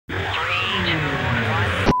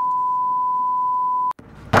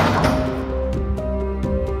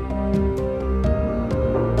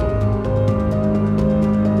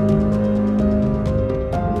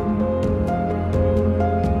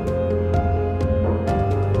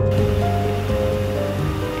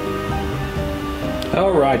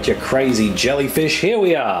Alright, you crazy jellyfish, here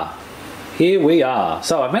we are. Here we are.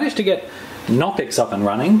 So I managed to get Knoppix up and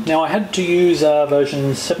running. Now I had to use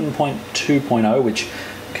version 7.2.0, which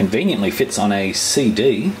conveniently fits on a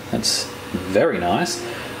CD. That's very nice.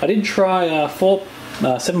 I did try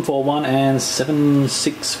 741 and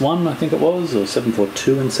 761, I think it was, or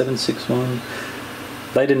 742 and 761.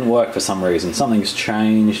 They didn't work for some reason. Something's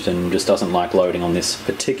changed and just doesn't like loading on this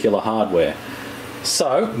particular hardware.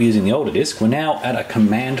 So, using the older disk, we're now at a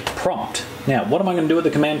command prompt. Now, what am I going to do with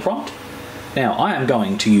the command prompt? Now, I am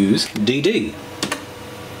going to use DD.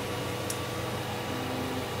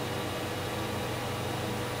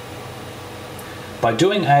 By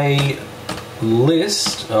doing a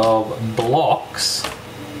list of blocks,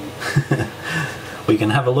 we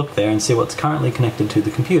can have a look there and see what's currently connected to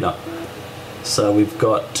the computer. So we've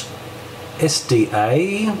got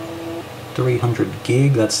SDA 300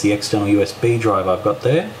 gig, that's the external USB drive I've got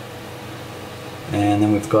there. And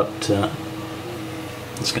then we've got,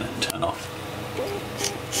 it's going to turn off.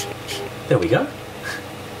 There we go.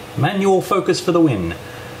 Manual focus for the win.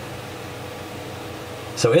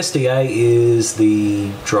 So SDA is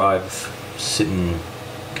the drive sitting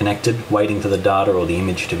connected, waiting for the data or the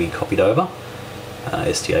image to be copied over.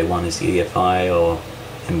 SDA1 is the EFI or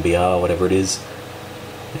MBR, whatever it is.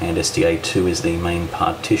 And SDA2 is the main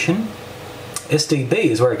partition. SDB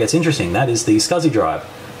is where it gets interesting. That is the SCSI drive,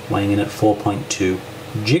 weighing in at 4.2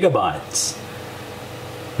 gigabytes.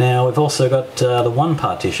 Now we've also got the one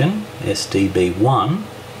partition, SDB1,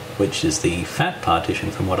 which is the fat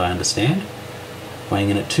partition from what I understand, weighing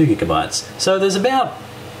in at 2 gigabytes. So there's about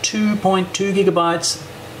 2.2 gigabytes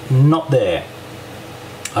not there.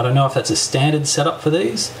 I don't know if that's a standard setup for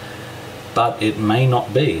these, but it may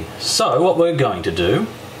not be. So what we're going to do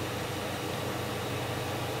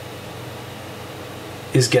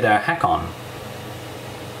is get our hack on.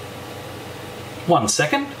 1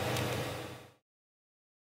 second.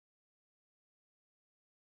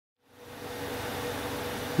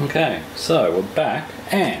 Okay, so we're back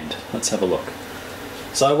and let's have a look.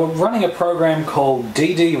 So we're running a program called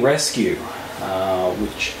DD-Rescue,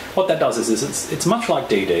 which what that does is it's much like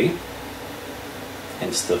DD,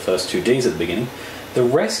 hence the first two Ds at the beginning. The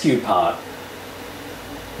rescue part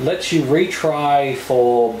lets you retry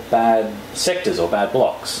for bad sectors or bad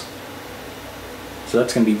blocks. So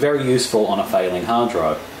that's going to be very useful on a failing hard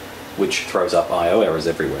drive, which throws up I/O errors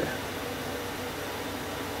everywhere.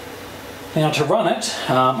 Now to run it,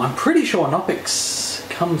 I'm pretty sure Knoppix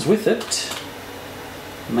comes with it.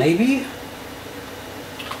 Maybe?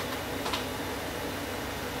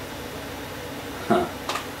 Huh.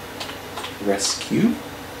 Rescue?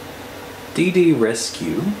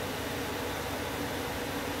 DD-Rescue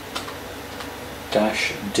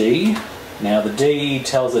 -D. Now the D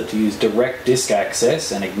tells it to use direct disk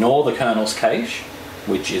access and ignore the kernel's cache,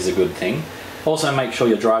 which is a good thing. Also make sure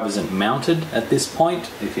your drive isn't mounted at this point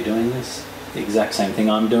if you're doing this. The exact same thing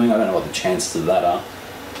I'm doing. I don't know what the chances of that are.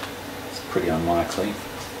 It's pretty unlikely.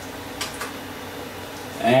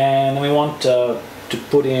 And then we want to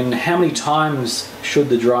put in how many times should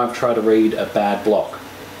the drive try to read a bad block.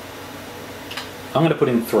 I'm going to put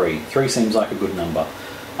in 3. 3 seems like a good number.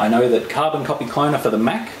 I know that Carbon Copy Cloner for the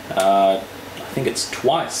Mac, I think it's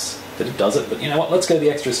twice that it does it, but you know what, let's go the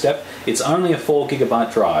extra step. It's only a 4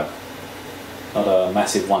 gigabyte drive, not a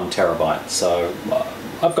massive 1 terabyte, so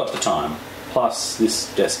I've got the time. Plus, this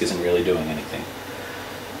desk isn't really doing anything.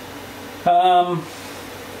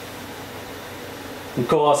 Of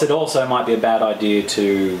course, it also might be a bad idea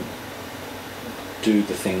to do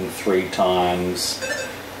the thing 3 times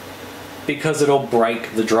because it'll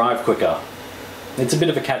break the drive quicker. It's a bit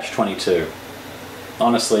of a catch-22.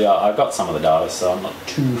 Honestly, I've got some of the data, so I'm not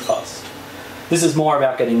too fussed. This is more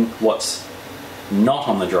about getting what's not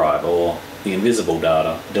on the drive, or the invisible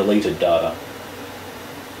data, deleted data.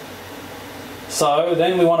 So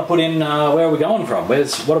then we want to put in where are we going from? Where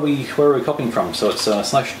are we copying from? So it's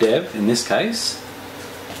 /dev in this case,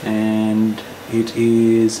 and it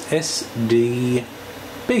is SDB.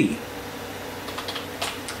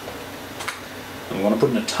 And we want to put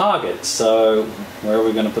in a target, so where are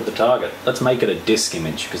we going to put the target? Let's make it a disk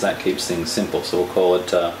image because that keeps things simple. So we'll call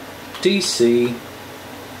it DC.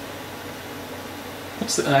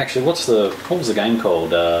 What was the game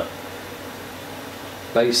called?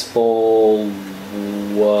 Baseball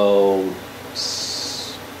World.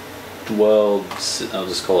 I'll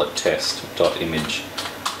just call it test.image.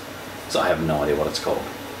 So I have no idea what it's called.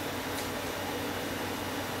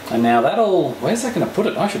 And now where's that going to put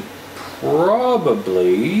it? I should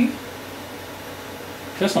probably.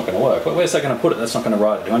 That's not going to work. Where's that going to put it? That's not going to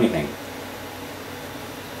do anything.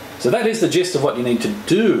 So that is the gist of what you need to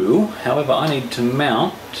do. However, I need to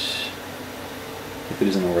mount, if it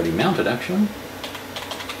isn't already mounted actually.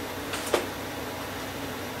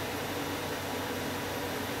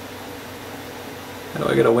 How do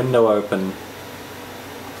I get a window open?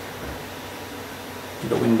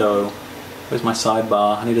 Need a window. Where's my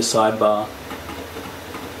sidebar? I need a sidebar.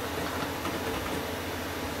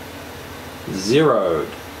 Zeroed.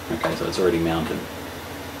 Okay, so it's already mounted.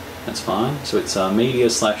 That's fine. So it's media /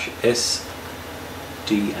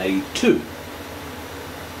 SDA2.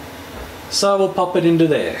 So we'll pop it into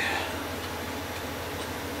there.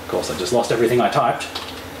 Of course, I just lost everything I typed.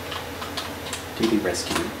 DD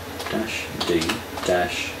rescue -D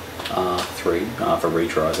 -R3 for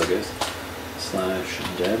retries, I guess.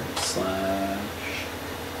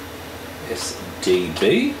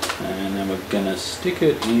 /dev/SDB, and then we're gonna stick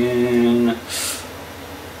it in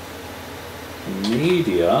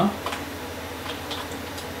media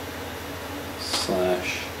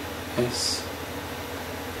 /S.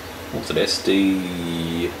 What's it?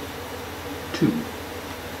 SD2.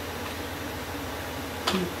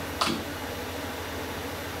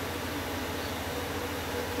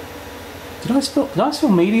 Did I spell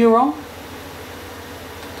media wrong?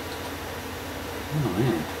 Oh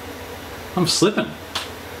man, I'm slipping.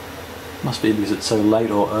 Must be because it's so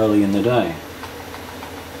late or early in the day.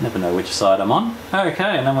 Never know which side I'm on.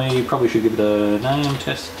 Okay, and then we probably should give it a name,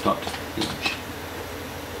 test.image.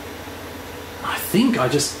 I think I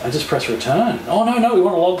just press return. Oh no, we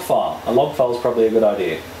want a log file. A log file is probably a good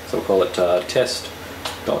idea. So we'll call it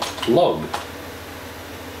test.log.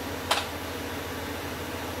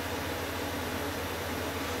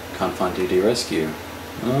 Can't find DD rescue.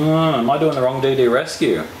 Oh, am I doing the wrong DD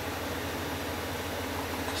rescue?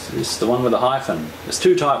 Is this the one with the hyphen? There's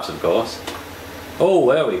two types, of course.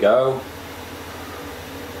 Oh, there we go.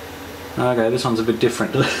 Okay, this one's a bit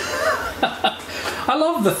different. I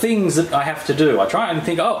love the things that I have to do. I try and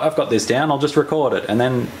think, oh, I've got this down, I'll just record it. And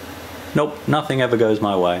then, nope, nothing ever goes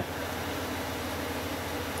my way.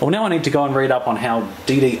 Well, now I need to go and read up on how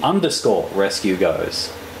DD_rescue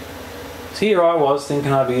goes. So here I was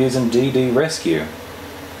thinking I'd be using DD rescue.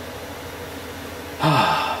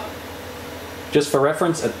 Just for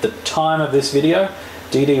reference, at the time of this video,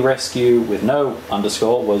 DD rescue with no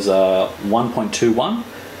underscore was 1.21,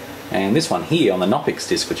 and this one here on the Knoppix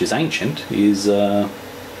disk, which is ancient, is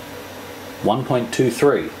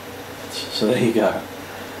 1.23. So there you go.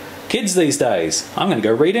 Kids these days, I'm going to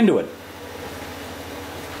go read into it.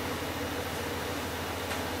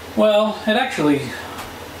 Well, it actually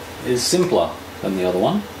is simpler than the other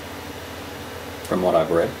one, from what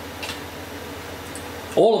I've read.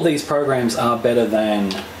 All of these programs are better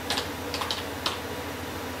than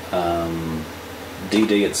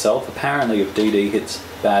DD itself. Apparently if DD hits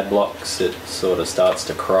bad blocks it sort of starts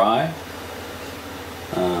to cry.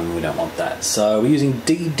 We don't want that. So we're using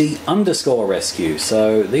DD_rescue.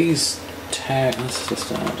 So these tags, let's just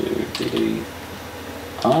do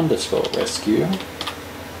DD_rescue.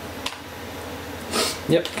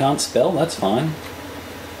 Yep, can't spell, that's fine.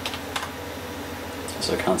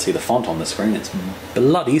 So I can't see the font on the screen, it's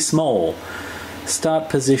bloody small. Start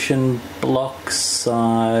position, block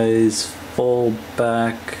size,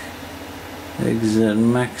 fallback, exit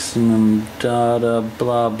maximum data,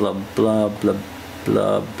 blah blah blah blah blah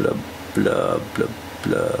blah blah blah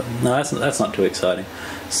blah. No, that's not too exciting.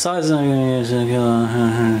 Size of use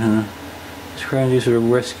of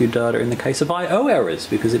rescue data in the case of I/O errors,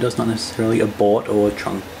 because it does not necessarily abort or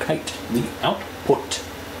truncate the output.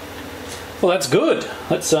 Well, that's good.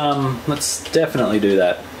 Let's definitely do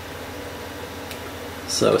that.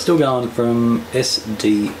 So we're still going from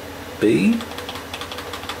SDB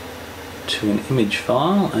to an image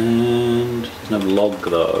file, and there's no log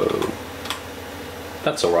though.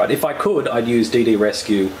 That's alright. If I could, I'd use DD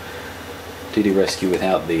rescue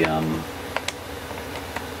without the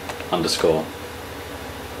underscore.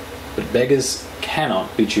 But beggars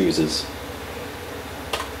cannot be choosers.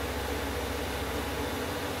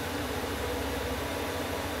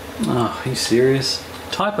 Oh, are you serious?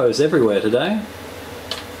 Typos everywhere today.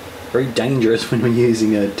 Very dangerous when we're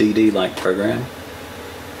using a DD-like program.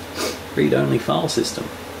 Read-only file system.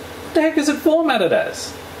 What the heck is it formatted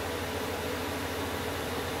as?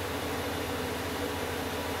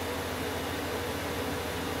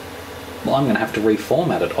 Well, I'm going to have to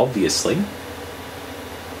reformat it, obviously.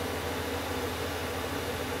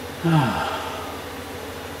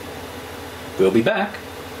 We'll be back.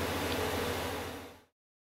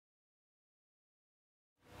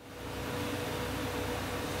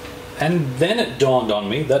 And then it dawned on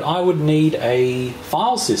me that I would need a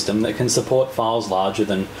file system that can support files larger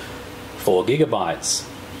than 4 gigabytes.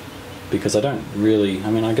 because I don't really,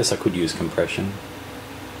 I mean, I guess I could use compression,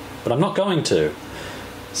 but I'm not going to.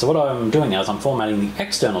 So what I'm doing now is I'm formatting the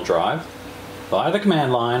external drive via the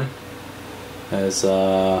command line as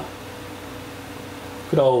good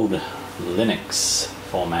old Linux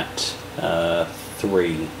format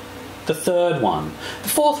 3. The third one. The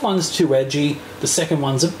fourth one's too edgy, the second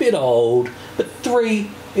one's a bit old, but 3,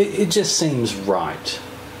 it just seems right.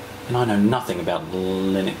 And I know nothing about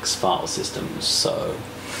Linux file systems, so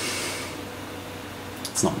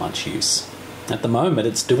it's not much use. At the moment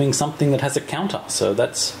it's doing something that has a counter, so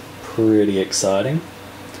that's pretty exciting.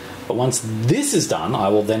 But once this is done, I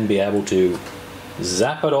will then be able to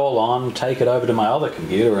zap it all on, take it over to my other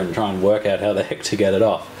computer and try and work out how the heck to get it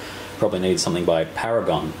off. Probably need something by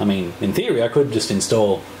Paragon. I mean, in theory I could just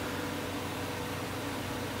install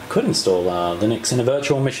Linux in a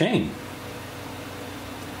virtual machine.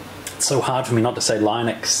 It's so hard for me not to say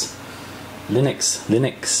Linux.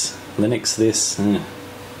 Linux this.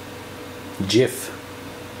 GIF.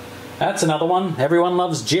 That's another one. Everyone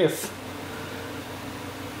loves GIF.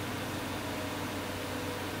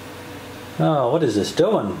 Oh, what is this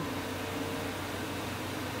doing?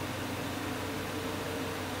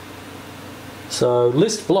 So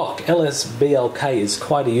list block lsblk is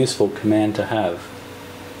quite a useful command to have.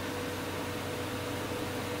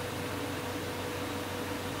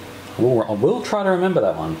 I will try to remember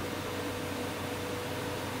that one.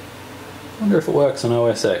 I wonder if it works on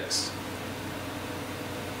OS X.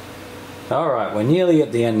 Alright, we're nearly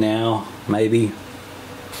at the end now, maybe.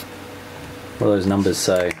 What do those numbers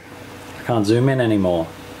say? I can't zoom in anymore.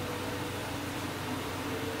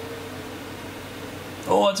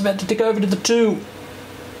 Oh, it's about to tick over to the 2.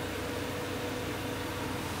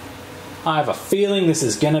 I have a feeling this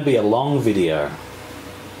is going to be a long video.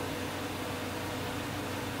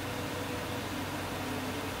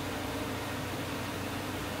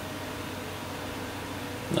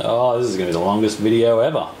 Oh, this is going to be the longest video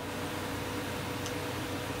ever.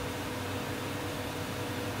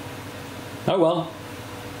 Oh well.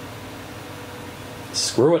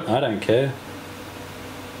 Screw it, I don't care.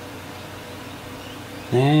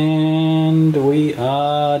 And we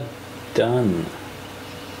are done.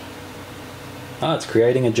 Oh, it's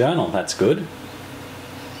creating a journal, that's good.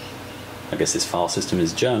 I guess this file system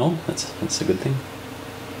is journal, that's a good thing.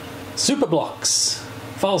 Superblocks.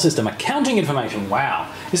 File system, accounting information,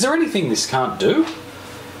 wow. Is there anything this can't do?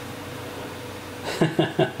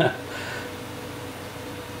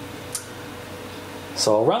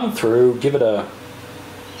 So I'll run through, give it a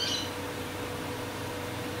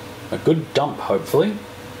good dump hopefully,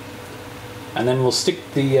 and then we'll stick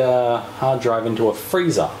the hard drive into a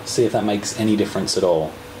freezer, see if that makes any difference at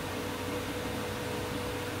all.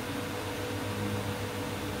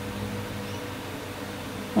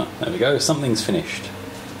 Oh, there we go, something's finished.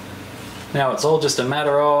 Now it's all just a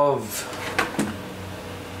matter of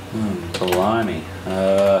blimey.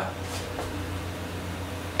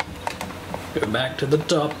 Go back to the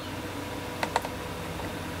top.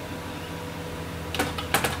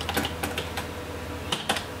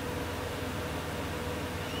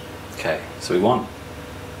 Okay, so we want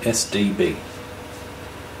SDB.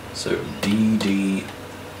 So DD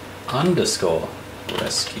underscore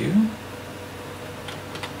rescue.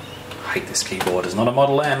 I hate this keyboard, it's not a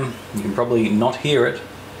Model M. You can probably not hear it.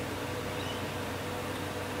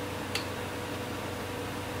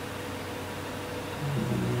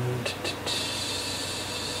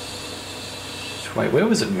 Wait, where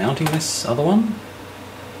was it mounting this other one?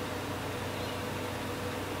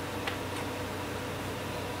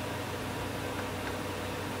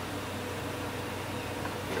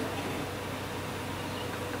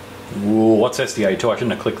 Ooh, what's SDA2? I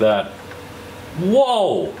shouldn't have clicked that.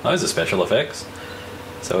 Whoa! Those are special effects.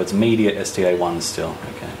 So it's media SDA1 still.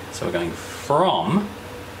 Okay, so we're going from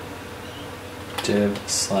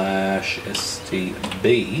dev/SDB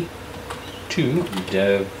to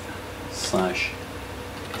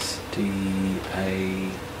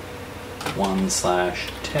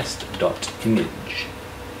dev/SDA1/test.image.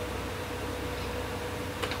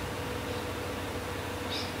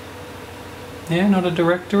 Yeah, not a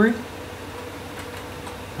directory?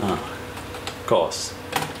 Oh, of course.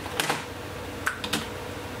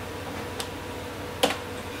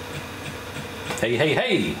 Hey, hey,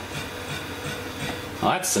 hey! Oh,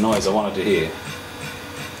 that's the noise I wanted to hear.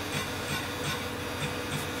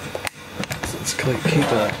 So let's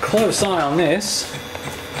keep a close eye on this.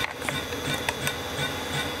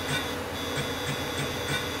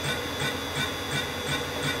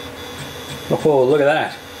 Oh, look at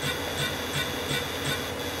that.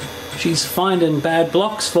 She's finding bad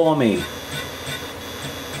blocks for me.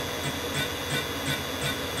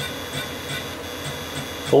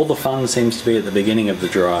 All the fun seems to be at the beginning of the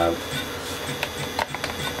drive.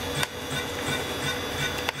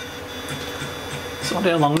 So I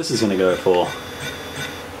wonder how long this is going to go for.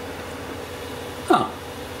 Huh.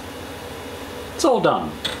 It's all done.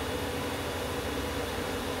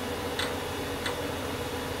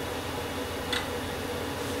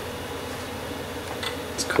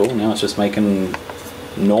 It's cool. Now it's just making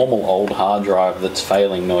normal old hard drive that's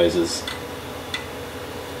failing noises.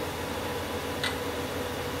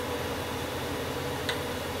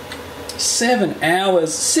 $7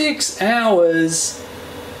 hours, 6 hours.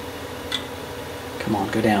 Come on,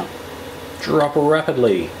 go down. Drop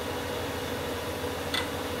rapidly.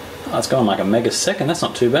 Oh, it's going like a megasecond. That's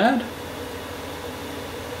not too bad.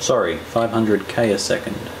 Sorry, 500k a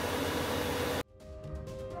second.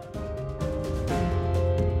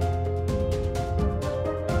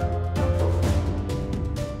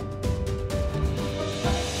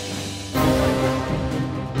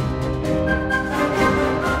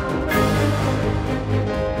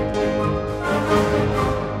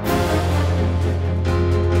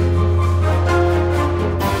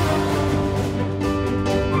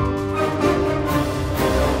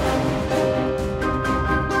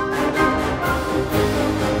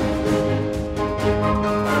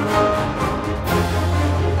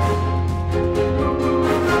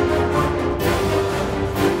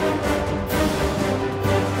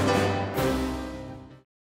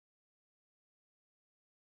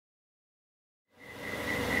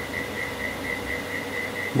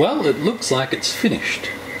 Well, it looks like it's finished.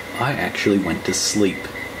 I actually went to sleep.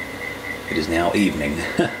 It is now evening.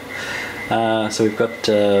 So we've got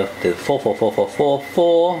the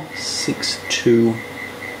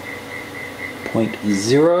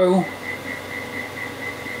 4444462.0.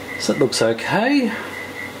 So it looks okay.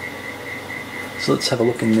 So let's have a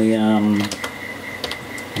look in the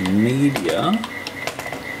media.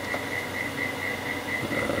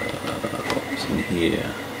 What's in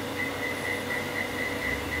here?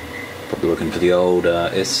 Probably looking for the old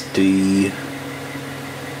SD.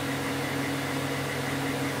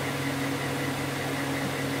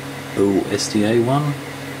 Oh, SDA1.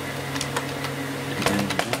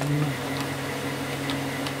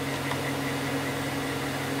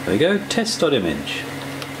 There we go, test.image.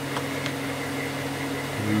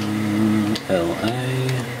 LA.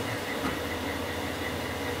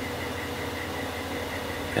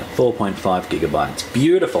 Yeah, 4.5 gigabytes.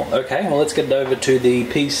 Beautiful. Okay, well let's get over to the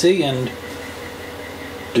PC and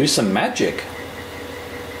do some magic.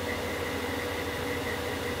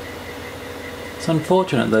 It's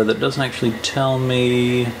unfortunate though that doesn't actually tell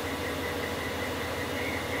me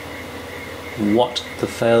what the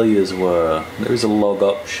failures were. There is a log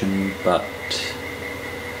option, but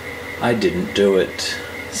I didn't do it.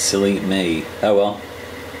 Silly me. Oh well.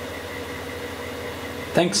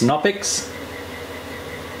 Thanks, Nopix.